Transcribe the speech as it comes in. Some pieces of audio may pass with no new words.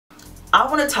I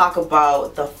want to talk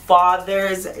about the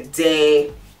Father's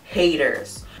Day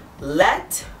haters.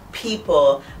 Let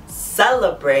people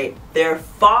celebrate their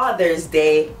Father's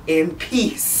Day in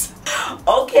peace.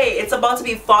 Okay, it's about to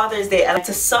be Father's Day, and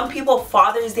to some people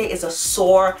Father's Day is a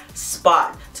sore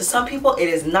spot. To some people it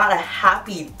is not a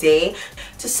happy day.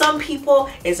 To some people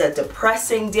it's a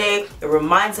depressing day. It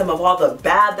reminds them of all the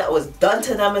bad that was done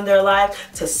to them in their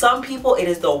life. To some people it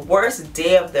is the worst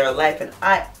day of their life, and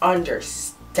I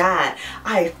understand.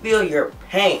 I feel your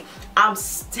pain. I'm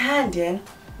standing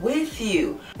with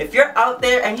you. If you're out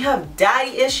there and you have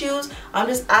daddy issues, I'm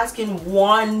just asking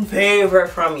one favor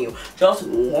from you. Just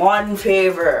one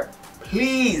favor.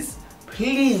 Please,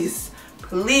 please,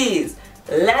 please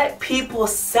let people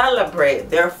celebrate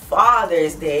their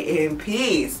Father's Day in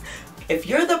peace. If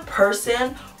you're the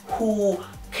person who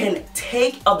can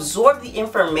absorb the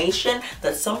information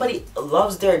that somebody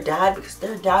loves their dad because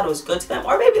their dad was good to them,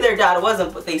 or maybe their dad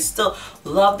wasn't but they still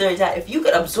love their dad, if you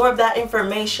could absorb that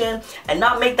information and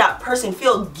not make that person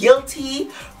feel guilty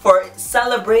for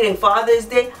celebrating Father's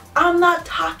Day, I'm not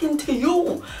talking to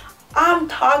you. I'm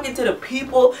talking to the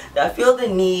people that feel the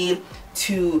need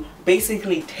to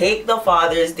basically take the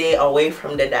Father's Day away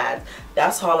from the dad.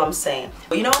 That's all I'm saying.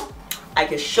 But you know, I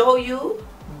can show you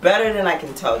better than I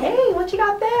can tell you. Hey, what you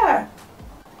got there?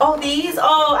 Oh, these?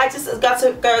 Oh, I just got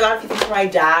a few things for my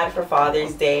dad for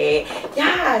Father's Day.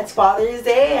 Yeah, it's Father's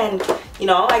Day, and you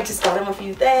know, I just got him a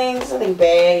few things, something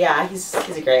big. Yeah, he's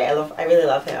great. I really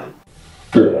love him.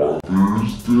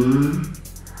 Father's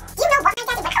Day? You know what?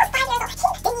 My daddy, when I was 5 years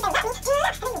old, he didn't even let me do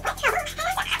that. I mean,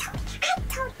 what? I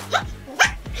told him, no.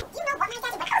 You know what? My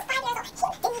daddy, when I was 5 years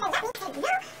old, he didn't even let me say no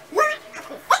more of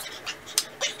this. He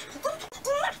didn't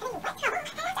do that. I mean, what?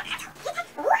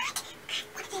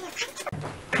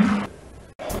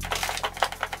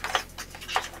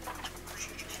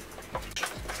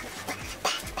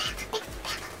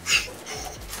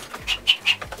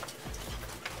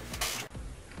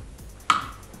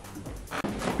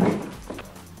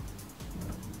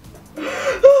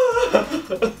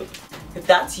 If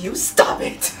that's you, stop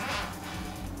it.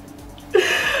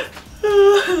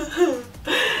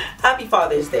 Happy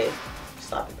Father's Day.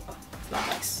 Stop it.